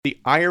The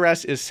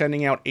IRS is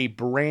sending out a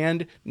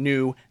brand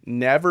new,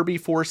 never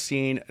before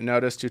seen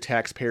notice to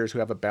taxpayers who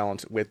have a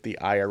balance with the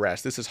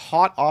IRS. This is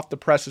hot off the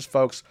presses,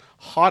 folks,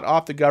 hot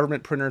off the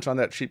government printers on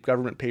that cheap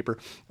government paper.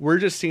 We're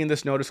just seeing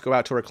this notice go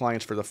out to our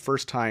clients for the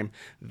first time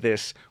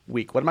this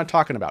week. What am I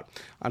talking about?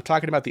 I'm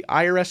talking about the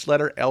IRS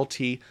letter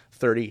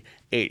LT38.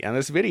 In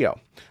this video,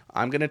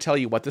 I'm going to tell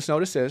you what this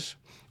notice is,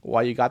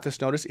 why you got this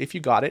notice, if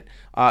you got it.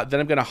 Then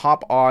I'm going to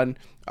hop on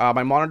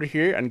my monitor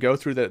here and go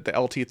through the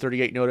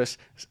LT38 notice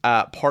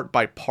part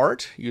by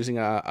part using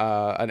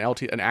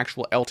an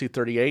actual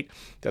LT38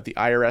 that the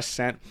IRS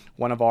sent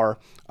one of our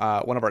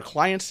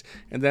clients.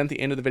 And then at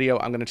the end of the video,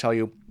 I'm going to tell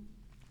you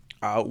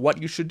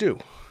what you should do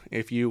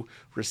if you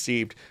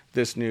received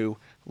this new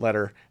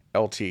letter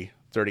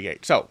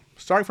LT38. So,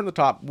 starting from the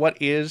top, what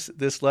is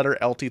this letter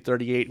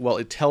LT38? Well,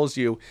 it tells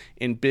you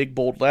in big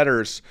bold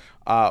letters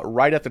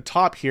right at the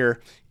top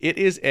here, it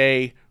is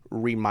a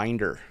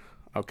reminder,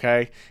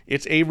 okay?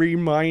 It's a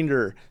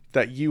reminder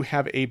that you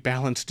have a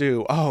balance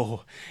due.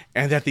 Oh,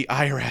 and that the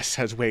IRS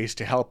has ways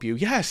to help you.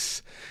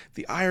 Yes,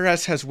 the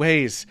IRS has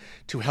ways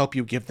to help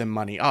you give them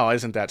money. Oh,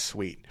 isn't that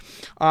sweet?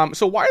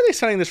 So why are they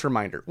sending this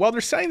reminder? Well,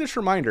 they're sending this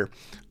reminder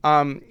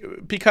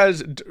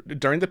because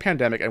during the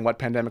pandemic, and what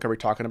pandemic are we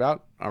talking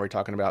about? Are we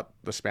talking about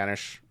the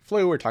Spanish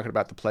flu? We're talking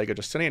about the plague of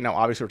Justinian? No,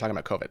 obviously we're talking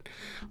about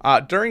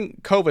COVID. During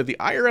COVID, the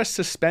IRS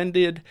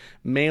suspended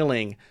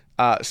mailing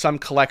some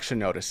collection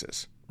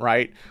notices,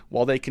 right?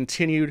 While they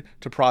continued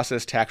to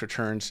process tax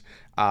returns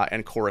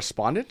and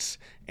correspondence.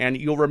 And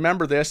you'll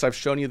remember this. I've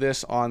shown you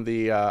this on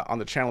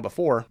the channel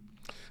before.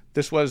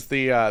 This was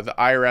the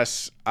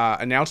IRS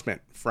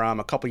announcement from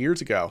a couple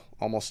years ago,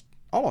 almost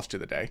to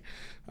the day,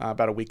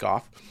 about a week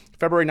off,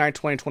 February 9,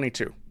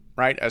 2022,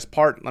 right?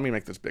 Let me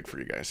make this big for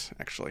you guys,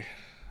 actually.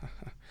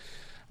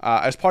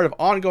 As part of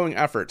ongoing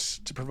efforts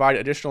to provide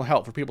additional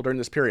help for people during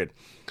this period,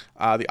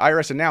 the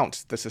IRS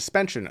announced the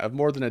suspension of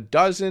more than a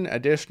dozen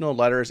additional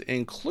letters,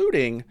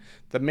 including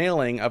the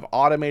mailing of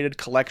automated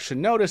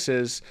collection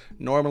notices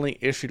normally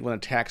issued when a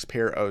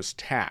taxpayer owes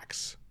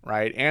tax,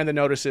 right? And the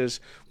notices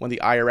when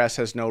the IRS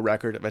has no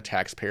record of a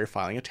taxpayer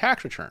filing a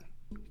tax return.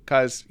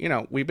 Because,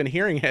 we've been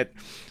hearing it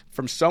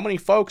from so many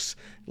folks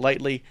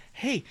lately.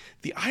 Hey,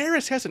 the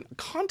IRS hasn't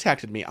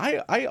contacted me.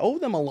 I owe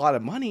them a lot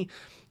of money,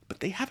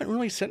 but they haven't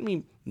really sent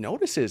me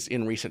notices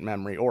in recent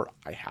memory, or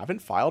I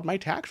haven't filed my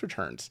tax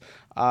returns.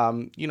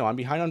 I'm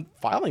behind on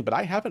filing, but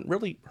I haven't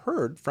really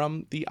heard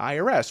from the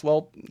IRS.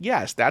 Well,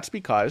 yes, that's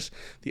because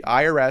the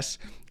IRS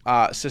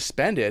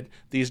suspended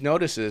these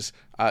notices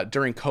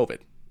during COVID,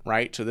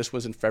 right? So this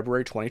was in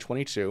February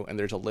 2022, and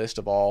there's a list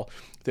of all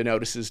the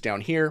notices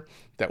down here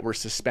that were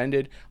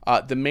suspended.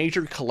 The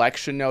major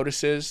collection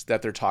notices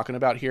that they're talking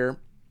about here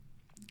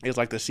is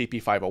like the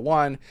CP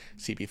 501,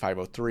 CP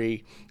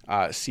 503,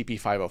 CP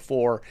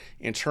 504.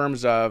 In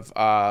terms of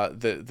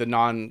the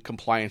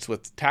non-compliance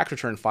with tax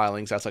return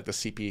filings, that's like the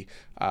CP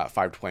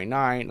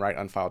 529, right?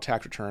 Unfiled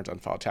tax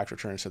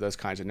returns, so those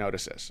kinds of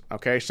notices.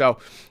 Okay, so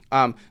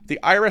the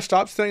IRS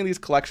stopped sending these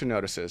collection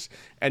notices.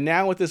 And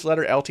now with this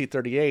letter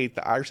LT38,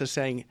 the IRS is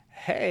saying,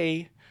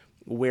 hey,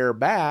 we're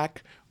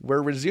back.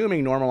 We're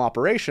resuming normal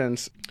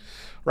operations.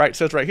 Right, it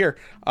says right here,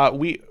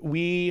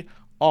 we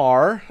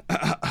are...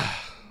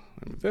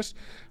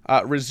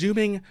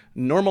 resuming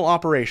normal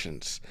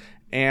operations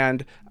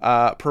and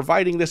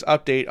providing this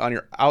update on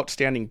your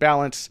outstanding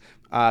balance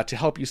to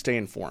help you stay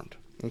informed.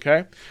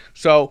 Okay,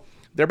 so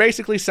they're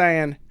basically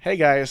saying, hey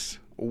guys,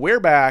 we're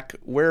back.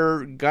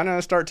 We're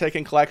gonna start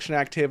taking collection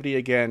activity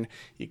again.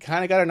 You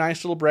kind of got a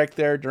nice little break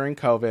there during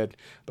COVID,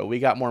 but we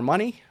got more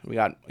money. We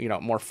got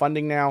more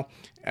funding now,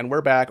 and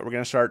we're back. We're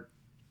gonna start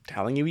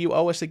telling you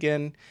owe us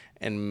again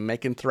and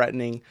making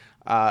threatening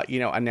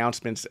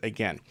announcements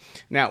again.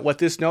 Now, what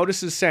this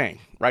notice is saying,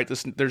 right?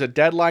 There's a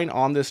deadline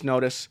on this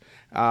notice,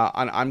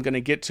 and I'm going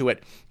to get to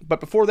it. But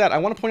before that, I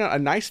want to point out a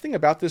nice thing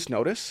about this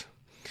notice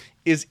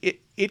is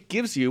it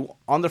gives you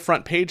on the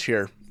front page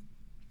here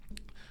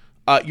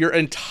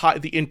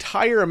the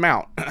entire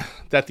amount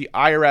that the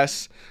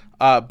IRS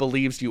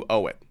believes you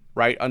owe it,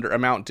 right? Under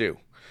amount due.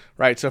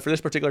 Right, so for this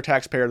particular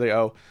taxpayer, they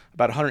owe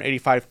about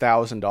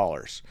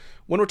 $185,000.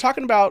 When we're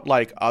talking about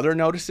like other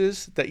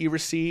notices that you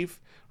receive,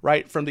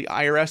 right, from the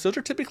IRS, those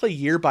are typically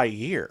year by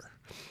year.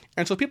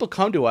 And so people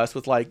come to us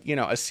with like,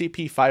 a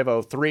CP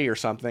 503 or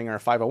something, or a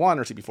 501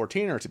 or CP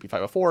 14 or CP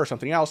 504 or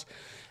something else.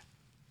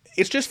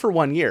 It's just for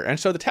 1 year. And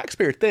so the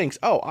taxpayer thinks,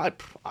 oh,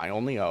 I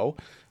only owe,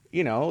 the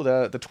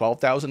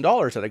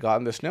 $12,000 that I got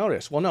in this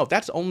notice. Well, no,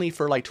 that's only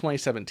for like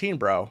 2017,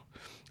 bro.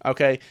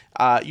 Okay,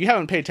 you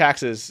haven't paid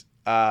taxes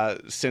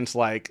since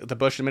like the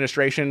Bush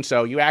administration,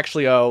 so you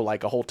actually owe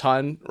like a whole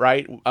ton,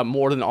 right?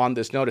 More than on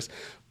this notice.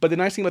 But the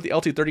nice thing about the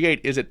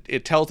LT38 is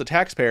it tells the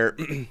taxpayer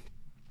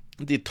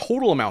the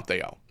total amount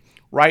they owe,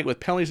 right? With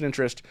penalties and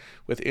interest,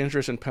 with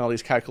interest and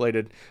penalties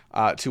calculated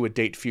to a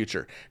date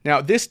future.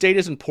 Now, this date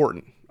is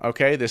important,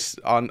 okay? This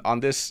on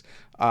this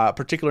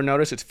particular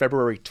notice, it's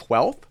February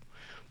 12th.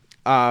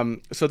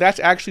 So that's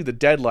actually the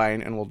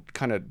deadline, and we'll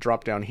kind of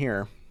drop down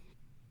here.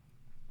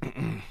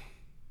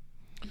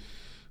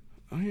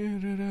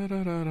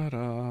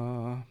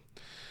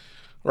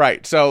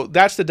 Right, so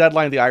that's the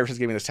deadline the IRS is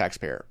giving this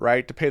taxpayer,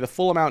 right? To pay the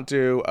full amount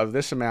due of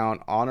this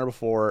amount on or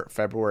before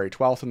February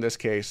 12th in this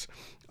case,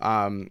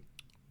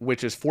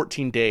 which is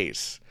 14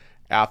 days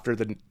after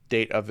the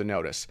date of the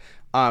notice.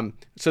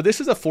 So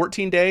this is a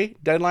 14-day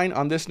deadline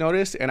on this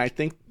notice, and I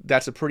think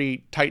that's a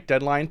pretty tight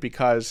deadline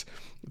because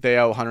they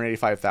owe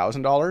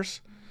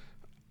 $185,000.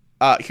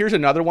 Here's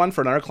another one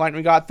for another client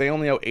we got. They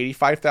only owe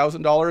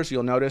 $85,000.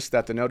 You'll notice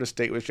that the notice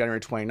date was January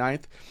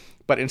 29th.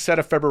 But instead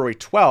of February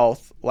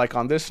 12th, like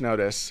on this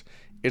notice,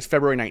 it's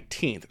February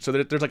 19th. So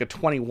there's like a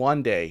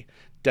 21-day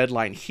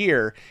deadline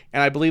here.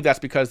 And I believe that's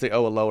because they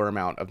owe a lower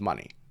amount of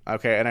money.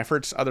 Okay. And I've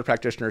heard other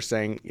practitioners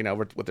saying,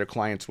 with their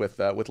clients with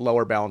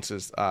lower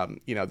balances,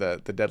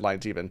 the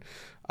deadline's even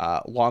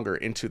longer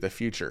into the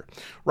future.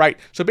 Right.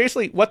 So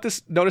basically what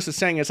this notice is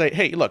saying is,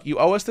 hey, look, you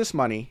owe us this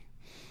money.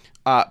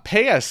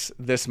 Pay us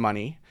this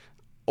money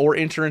or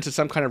enter into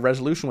some kind of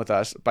resolution with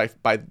us by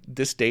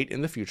this date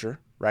in the future,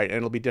 right? And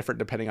it'll be different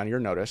depending on your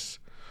notice.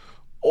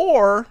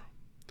 Or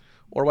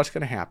what's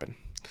going to happen?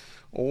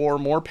 Or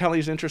more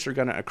penalties and interest are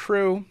going to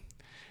accrue,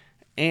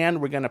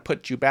 and we're going to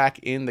put you back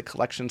in the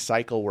collection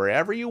cycle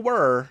wherever you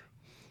were,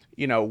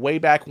 way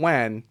back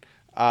when,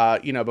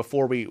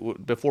 before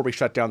we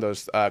shut down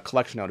those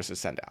collection notices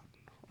sent out,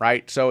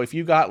 right? So if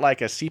you got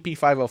like a CP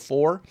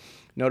 504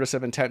 notice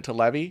of intent to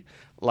levy,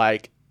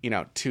 like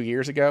 2.5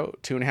 years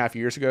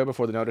ago,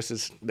 before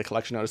the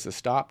collection notices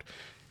stopped,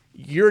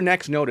 your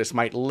next notice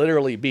might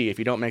literally be, if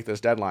you don't make this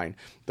deadline,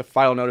 the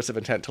final notice of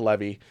intent to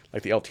levy,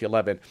 like the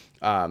LT11,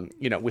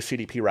 with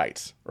CDP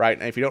rights, right?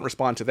 And if you don't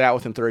respond to that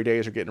within 30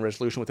 days or get a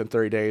resolution within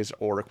 30 days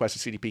or request a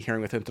CDP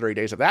hearing within 30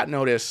 days of that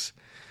notice,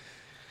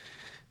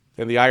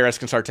 then the IRS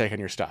can start taking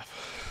your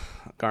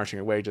stuff, garnishing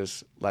your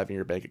wages, levying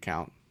your bank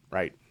account,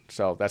 right?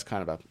 So that's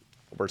kind of a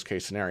worst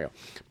case scenario.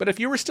 But if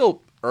you were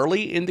still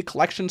early in the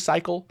collection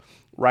cycle,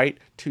 right,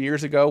 2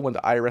 years ago when the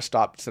IRS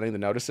stopped sending the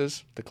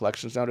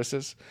collections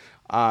notices,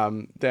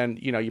 then,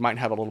 you might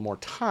have a little more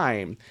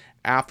time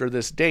after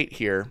this date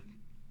here,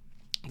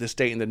 this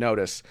date in the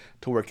notice,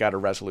 to work out a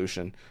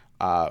resolution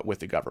with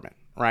the government,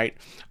 right?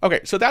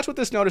 Okay, so that's what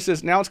this notice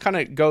is. Now let's kind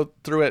of go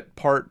through it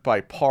part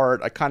by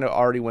part. I kind of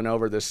already went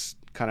over this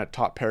kind of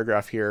top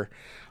paragraph here.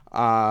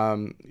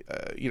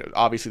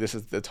 Obviously this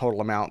is the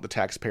total amount the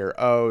taxpayer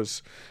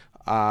owes.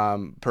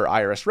 Per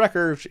IRS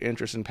record,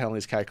 interest and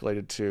penalties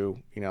calculated to,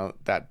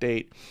 that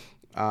date.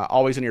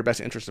 Always in your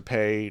best interest to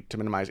pay to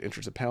minimize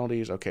interest and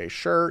penalties. Okay,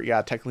 sure.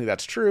 Yeah, technically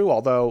that's true.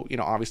 Although,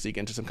 obviously you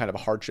get into some kind of a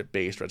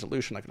hardship-based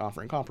resolution like an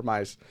offering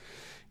compromise,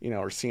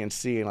 or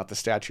CNC and let the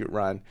statute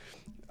run,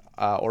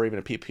 or even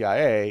a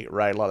PPIA,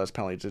 right? A lot of those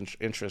penalties and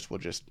interest will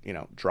just,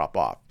 drop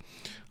off.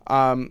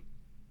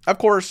 Of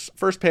course,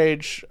 first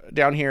page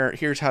down here,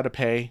 here's how to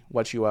pay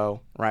what you owe,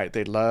 right?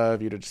 They'd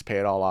love you to just pay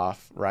it all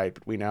off, right?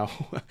 But we know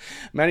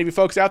many of you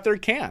folks out there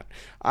can't.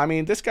 I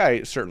mean, this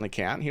guy certainly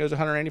can. He owes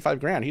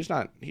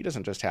 $185,000. He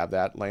doesn't just have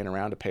that laying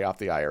around to pay off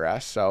the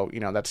IRS. So,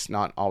 that's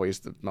not always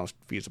the most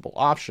feasible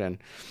option.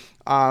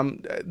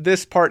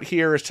 This part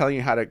here is telling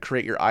you how to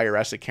create your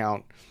IRS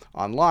account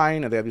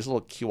online. And they have these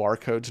little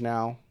QR codes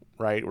now,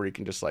 right, where you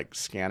can just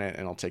scan it and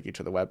it'll take you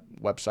to the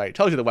website. It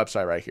tells you the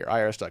website right here,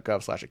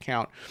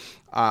 irs.gov/account.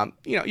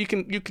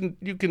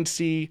 You can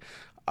see,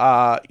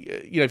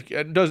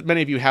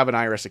 many of you have an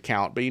IRS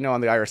account, but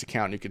on the IRS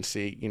account you can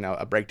see,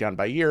 a breakdown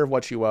by year of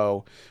what you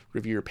owe,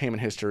 review your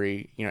payment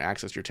history,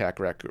 access your tax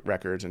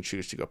records, and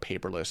choose to go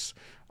paperless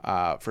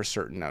for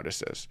certain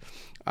notices.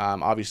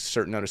 Obviously,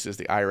 certain notices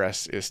the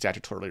IRS is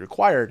statutorily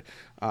required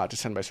to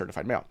send by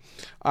certified mail.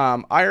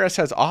 IRS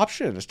has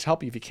options to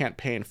help you if you can't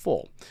pay in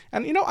full.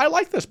 And, I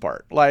like this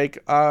part.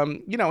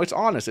 It's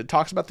honest. It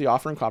talks about the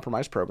offer and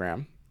compromise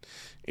program.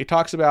 It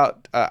talks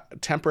about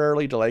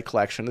temporarily delay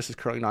collection. This is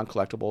currently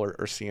non-collectible or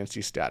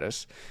CNC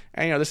status.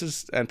 And,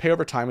 and pay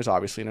over time is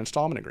obviously an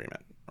installment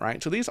agreement,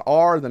 right? So these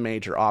are the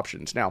major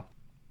options. Now,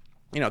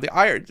 the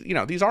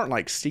IRS, these aren't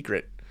like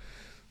secret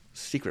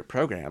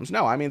programs.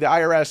 No, I mean, the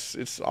IRS,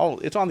 it's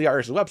on the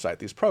IRS's website,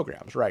 these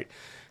programs, right?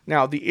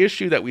 Now, the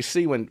issue that we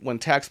see when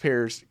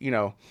taxpayers,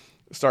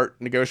 start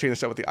negotiating this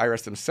stuff with the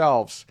IRS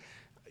themselves,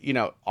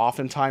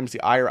 oftentimes the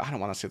IRS, I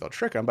don't want to say they'll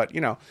trick them, but,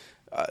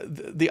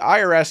 the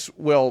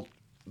IRS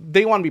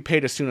they want to be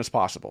paid as soon as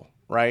possible,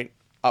 right?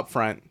 Up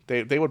front.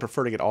 They would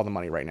prefer to get all the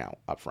money right now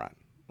up front,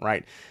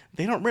 right?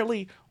 They don't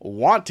really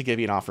want to give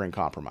you an offering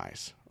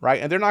compromise,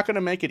 right? And they're not going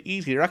to make it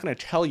easy. They're not going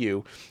to tell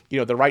you,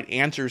 the right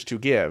answers to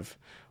give,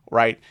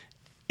 right,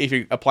 if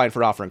you're applying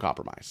for an offering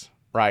compromise,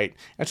 right?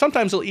 And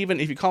sometimes they'll even,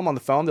 if you call them on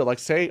the phone, they'll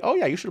say, oh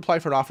yeah, you should apply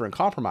for an offering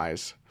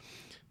compromise,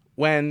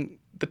 when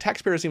the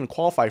taxpayer doesn't even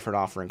qualify for an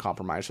offer in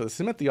compromise. So they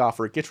submit the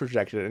offer, it gets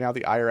rejected, and now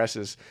the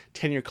IRS's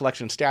 10-year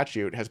collection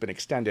statute has been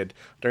extended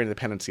during the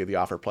pendency of the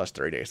offer plus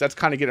 30 days. That's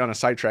kind of getting on a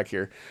sidetrack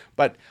here.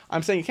 But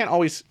I'm saying you can't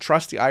always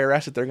trust the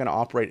IRS that they're going to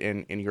operate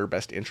in your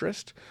best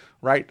interest,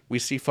 right? We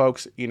see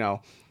folks,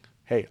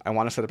 hey, I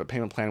want to set up a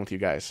payment plan with you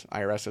guys.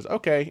 IRS says,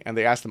 okay, and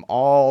they ask them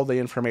all the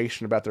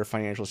information about their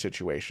financial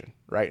situation,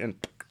 right? And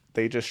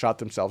they just shot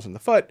themselves in the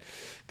foot,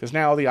 because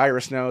now the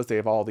IRS knows they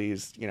have all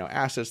these,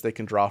 assets they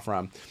can draw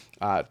from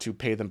to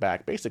pay them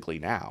back basically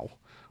now,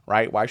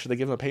 right? Why should they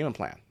give them a payment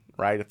plan,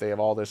 right? If they have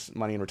all this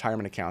money in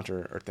retirement account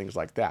or things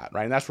like that,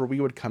 right? And that's where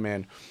we would come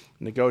in,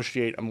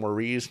 negotiate a more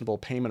reasonable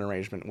payment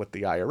arrangement with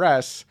the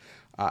IRS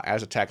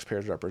as a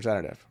taxpayer's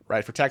representative,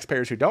 right? For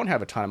taxpayers who don't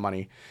have a ton of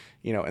money,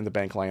 in the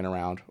bank laying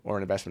around or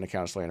in investment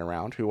accounts laying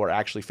around, who are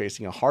actually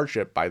facing a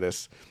hardship by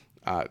this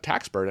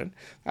tax burden,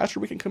 that's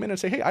where we can come in and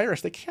say, hey,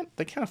 IRS, they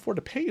can't afford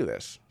to pay you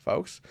this,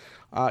 folks.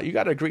 You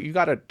got to agree. You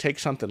got to take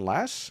something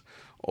less,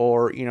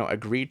 or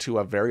agree to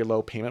a very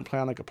low payment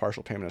plan, like a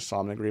partial payment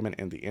installment agreement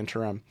in the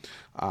interim.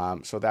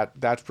 So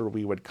that's where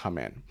we would come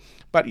in.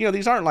 But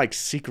these aren't like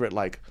secret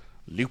like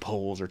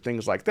loopholes or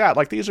things like that.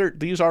 Like these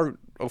are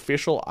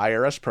official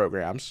IRS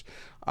programs.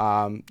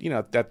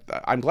 That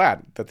I'm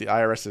glad that the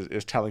IRS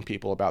is telling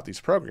people about these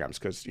programs,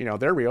 because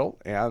they're real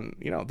and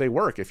they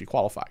work if you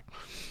qualify.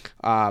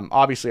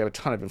 Obviously, I have a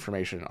ton of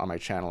information on my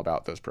channel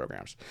about those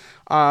programs.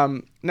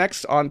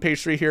 Next, on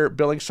page 3 here,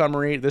 billing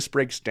summary. This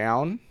breaks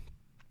down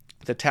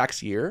the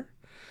tax year,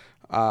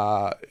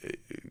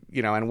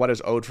 and what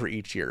is owed for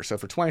each year. So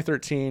for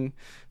 2013,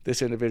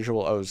 this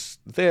individual owes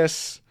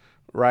this,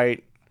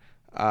 right?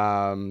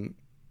 And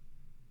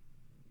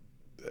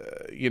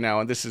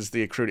this is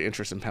the accrued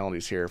interest and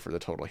penalties here for the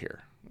total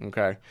here.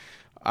 Okay.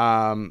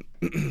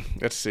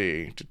 Let's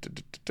see.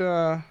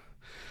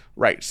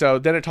 Right. So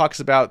then it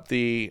talks about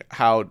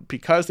how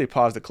because they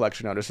paused the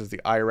collection notices,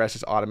 the IRS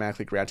is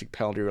automatically granting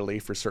penalty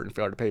relief for certain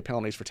failure to pay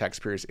penalties for tax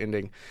periods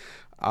ending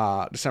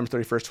December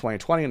 31st,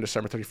 2020 and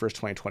December 31st,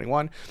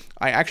 2021.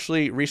 I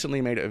actually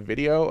recently made a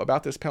video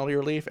about this penalty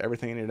relief,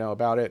 everything you need to know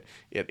about it.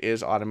 It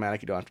is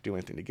automatic. You don't have to do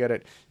anything to get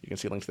it. You can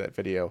see a link to that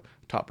video,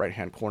 top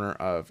right-hand corner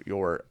of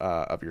your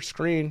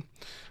screen.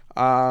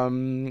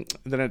 Then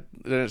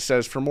it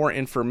says, for more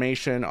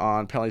information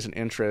on penalties and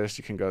interest,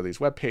 you can go to these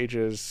web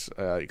pages.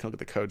 You can look at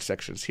the code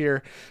sections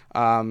here.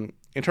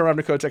 Internal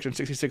Revenue Code section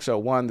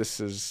 6601, this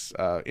is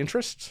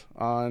interest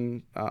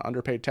on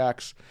underpaid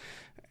tax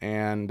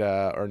and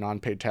or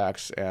non-paid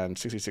tax, and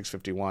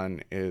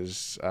 6651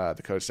 is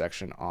the code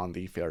section on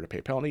the failure to pay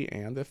penalty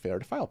and the failure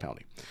to file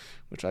penalty,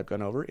 which I've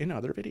gone over in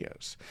other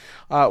videos.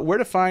 Where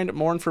to find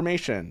more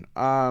information?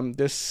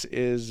 This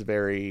is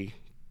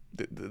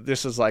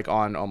like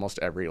on almost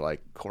every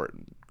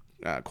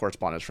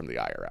correspondence from the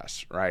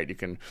IRS, right? You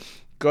can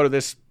go to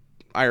this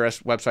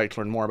IRS website to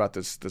learn more about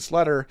this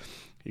letter.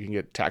 You can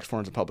get tax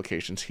forms and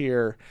publications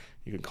here.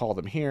 You can call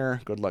them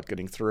here. Good luck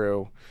getting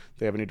through.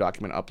 They have a new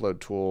document upload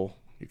tool.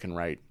 You can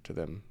write to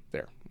them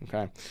there.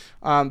 Okay.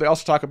 They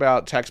also talk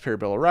about taxpayer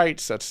bill of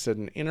rights. That's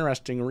an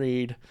interesting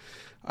read.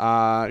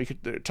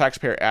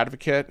 Taxpayer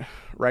advocate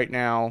right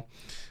now.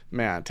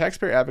 Man,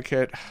 taxpayer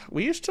advocate,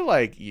 we used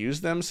to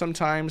use them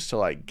sometimes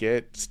to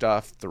get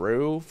stuff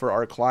through for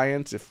our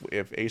clients if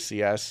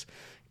ACS,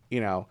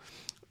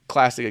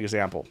 classic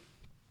example.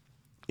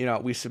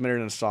 We submitted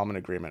an installment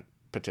agreement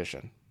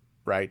petition,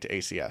 right, to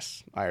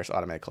ACS, IRS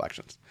Automated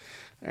Collections.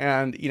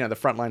 And, the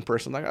frontline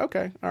person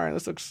okay, all right,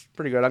 this looks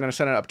pretty good. I'm going to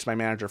send it up to my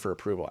manager for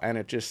approval. And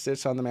it just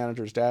sits on the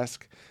manager's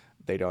desk.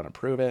 They don't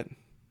approve it,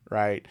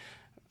 right?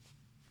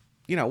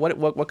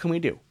 What can we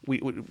do?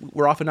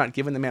 We're often not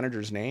given the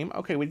manager's name.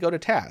 Okay, we'd go to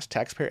TAS,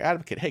 Taxpayer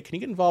Advocate. Hey, can you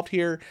get involved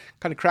here?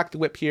 Kind of crack the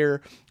whip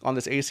here on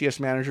this ACS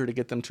manager to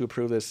get them to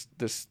approve this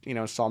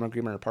installment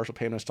agreement or partial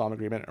payment installment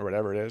agreement or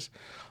whatever it is.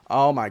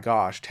 Oh my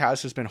gosh,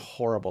 TAS has been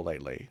horrible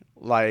lately.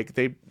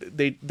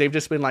 They've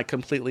just been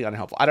completely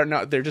unhelpful. I don't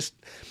know.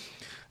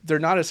 They're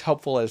not as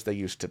helpful as they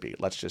used to be.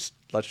 Let's just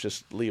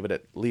leave it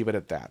at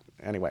that.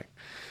 Anyway,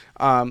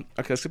 okay,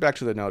 let's get back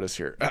to the notice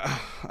here.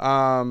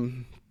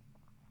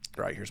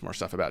 Right, here's more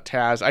stuff about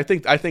TAS. I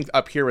think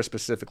up here was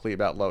specifically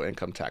about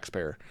low-income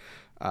taxpayer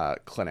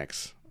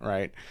clinics,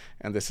 right?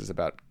 And this is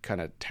about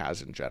kind of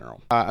TAS in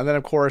general. And then,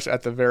 of course,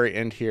 at the very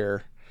end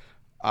here,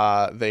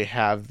 they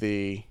have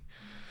the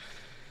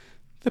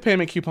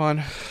payment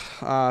coupon.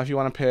 If you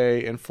want to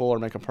pay in full or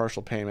make a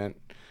partial payment,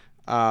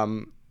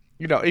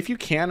 if you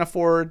can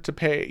afford to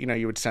pay,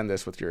 you would send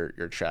this with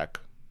your check,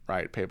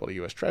 right? Payable to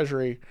U.S.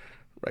 Treasury,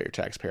 write your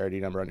taxpayer ID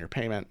number on your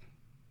payment,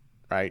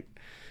 right?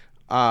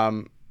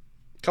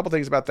 Couple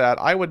things about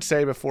that. I would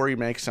say before you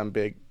make some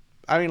big,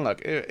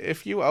 look,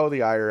 if you owe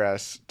the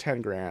IRS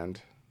 10 grand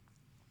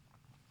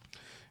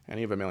and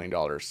you have $1 million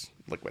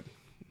liquid,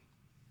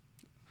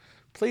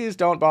 please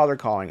don't bother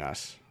calling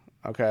us.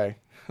 Okay.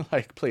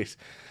 Please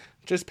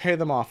just pay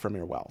them off from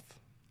your wealth.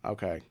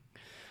 Okay.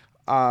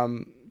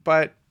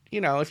 But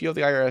if you owe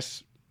the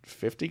IRS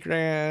 50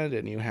 grand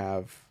and you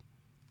have,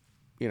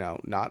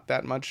 not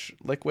that much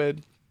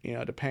liquid,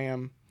 to pay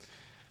them,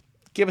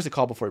 give us a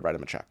call before you write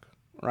them a check.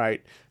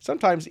 Right.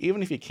 Sometimes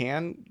even if you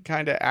can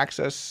kind of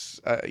access,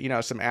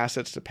 some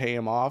assets to pay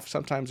him off,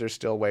 sometimes there's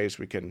still ways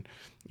we can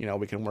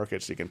work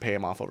it so you can pay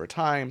him off over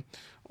time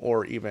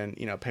or even,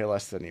 pay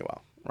less than you owe.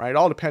 Right. It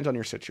all depends on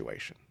your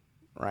situation.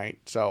 Right.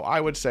 So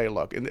I would say,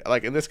 look,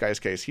 in this guy's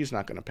case, he's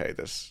not going to pay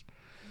this,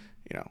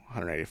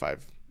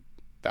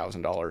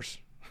 $185,000.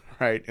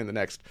 right, in the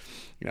next,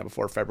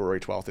 before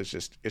February 12th.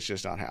 It's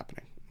just not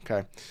happening.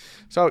 Okay.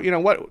 So,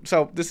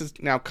 so this is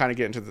now kind of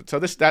getting to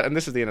and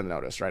this is the end of the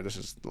notice, right? This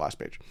is the last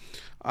page.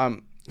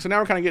 So now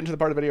we're kind of getting to the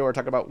part of the video where we're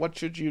talking about what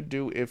should you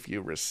do if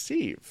you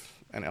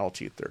receive an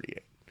LT38.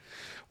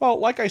 Well,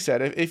 like I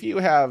said, if you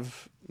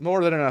have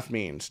more than enough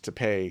means to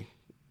pay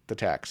the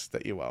tax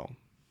that you owe,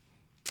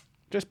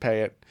 just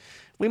pay it.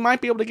 We might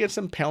be able to get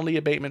some penalty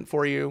abatement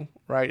for you,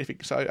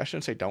 right? So I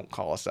shouldn't say don't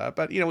call us up,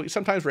 but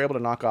sometimes we're able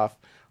to knock off,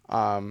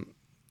 some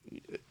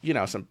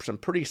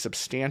pretty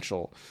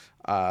substantial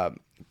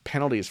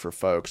penalties for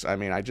folks. I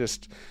mean,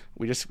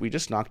 we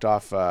just knocked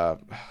off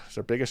it's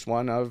our biggest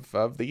one of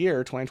the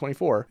year,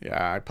 2024.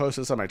 Yeah, I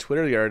posted this on my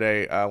Twitter the other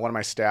day. One of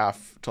my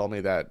staff told me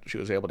that she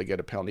was able to get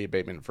a penalty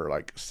abatement for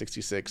like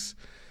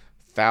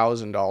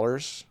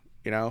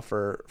 $66,000,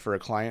 for a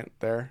client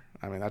there.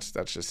 I mean, that's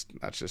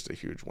just a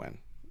huge win,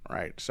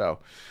 right? So,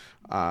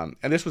 and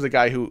this was a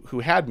guy who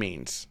had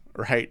means,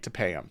 right, to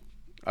pay him.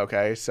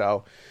 Okay,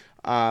 so,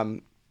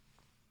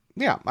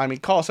 yeah, I mean,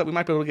 call us up. We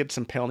might be able to get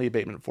some penalty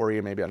abatement for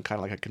you, maybe on kind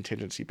of like a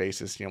contingency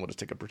basis. We'll just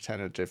take a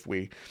percentage if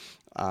we,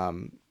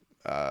 could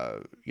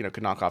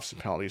knock off some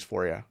penalties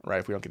for you, right?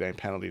 If we don't get any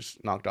penalties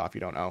knocked off,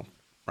 you don't owe,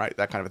 right?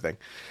 That kind of a thing.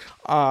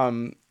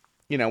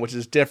 Which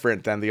is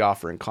different than the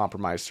offer and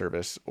compromise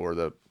service or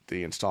the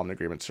installment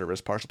agreement service,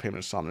 partial payment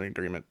installment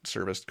agreement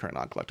service, current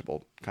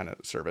non-collectible kind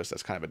of service.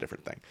 That's kind of a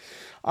different thing.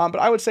 But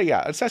I would say,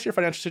 yeah, assess your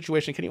financial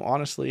situation. Can you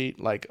honestly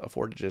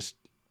afford to just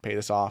pay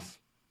this off?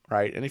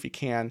 Right. And if you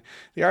can,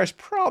 the IRS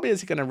probably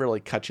isn't going to really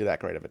cut you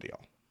that great of a deal.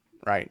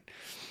 Right.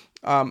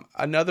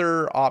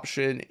 Another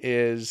option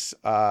is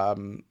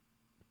you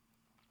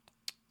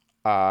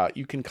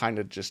can kind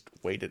of just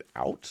wait it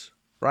out.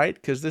 Right.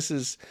 Because this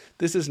is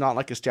not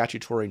like a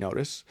statutory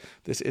notice.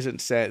 This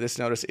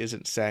notice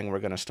isn't saying we're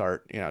going to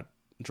start,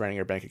 draining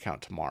your bank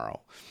account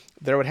tomorrow.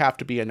 There would have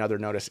to be another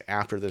notice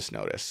after this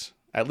notice,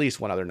 at least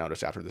one other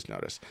notice after this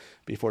notice,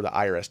 before the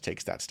IRS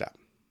takes that step.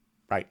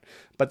 Right.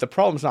 But the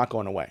problem's not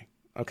going away.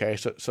 Okay,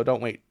 so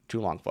don't wait too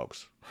long,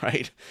 folks,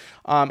 right?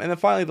 And then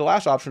finally, the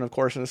last option, of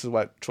course, and this is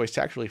what Choice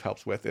Tax Relief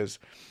helps with, is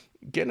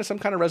getting to some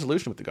kind of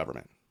resolution with the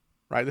government,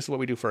 right? This is what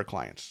we do for our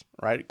clients,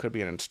 right? It could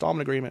be an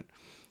installment agreement,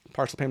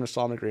 partial payment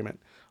installment agreement,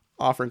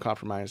 offer and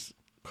compromise,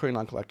 current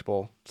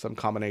non-collectible, some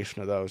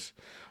combination of those.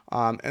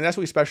 And that's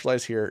what we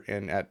specialize here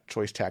at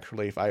Choice Tax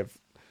Relief. I have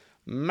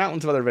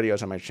mountains of other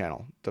videos on my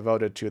channel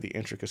devoted to the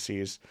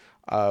intricacies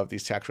of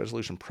these tax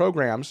resolution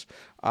programs,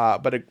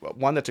 but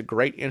one that's a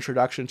great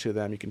introduction to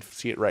them. You can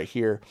see it right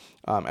here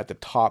at the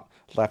top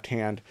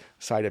left-hand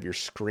side of your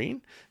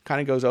screen. Kind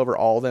of goes over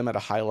all of them at a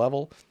high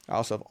level. I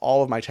also have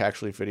all of my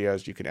tax relief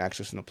videos you can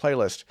access in the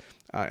playlist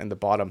in the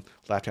bottom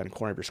left-hand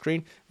corner of your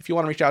screen. If you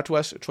want to reach out to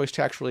us at Choice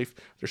Tax Relief,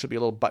 there should be a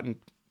little button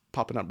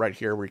popping up right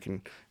here where you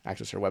can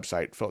access our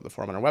website, fill out the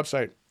form on our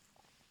website,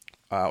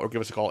 or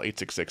give us a call,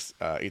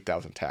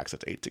 866-8000-TAX.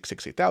 That's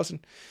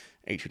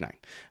 866-8000-829.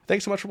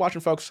 Thanks so much for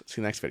watching, folks. See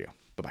you in the next video.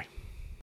 Bye-bye.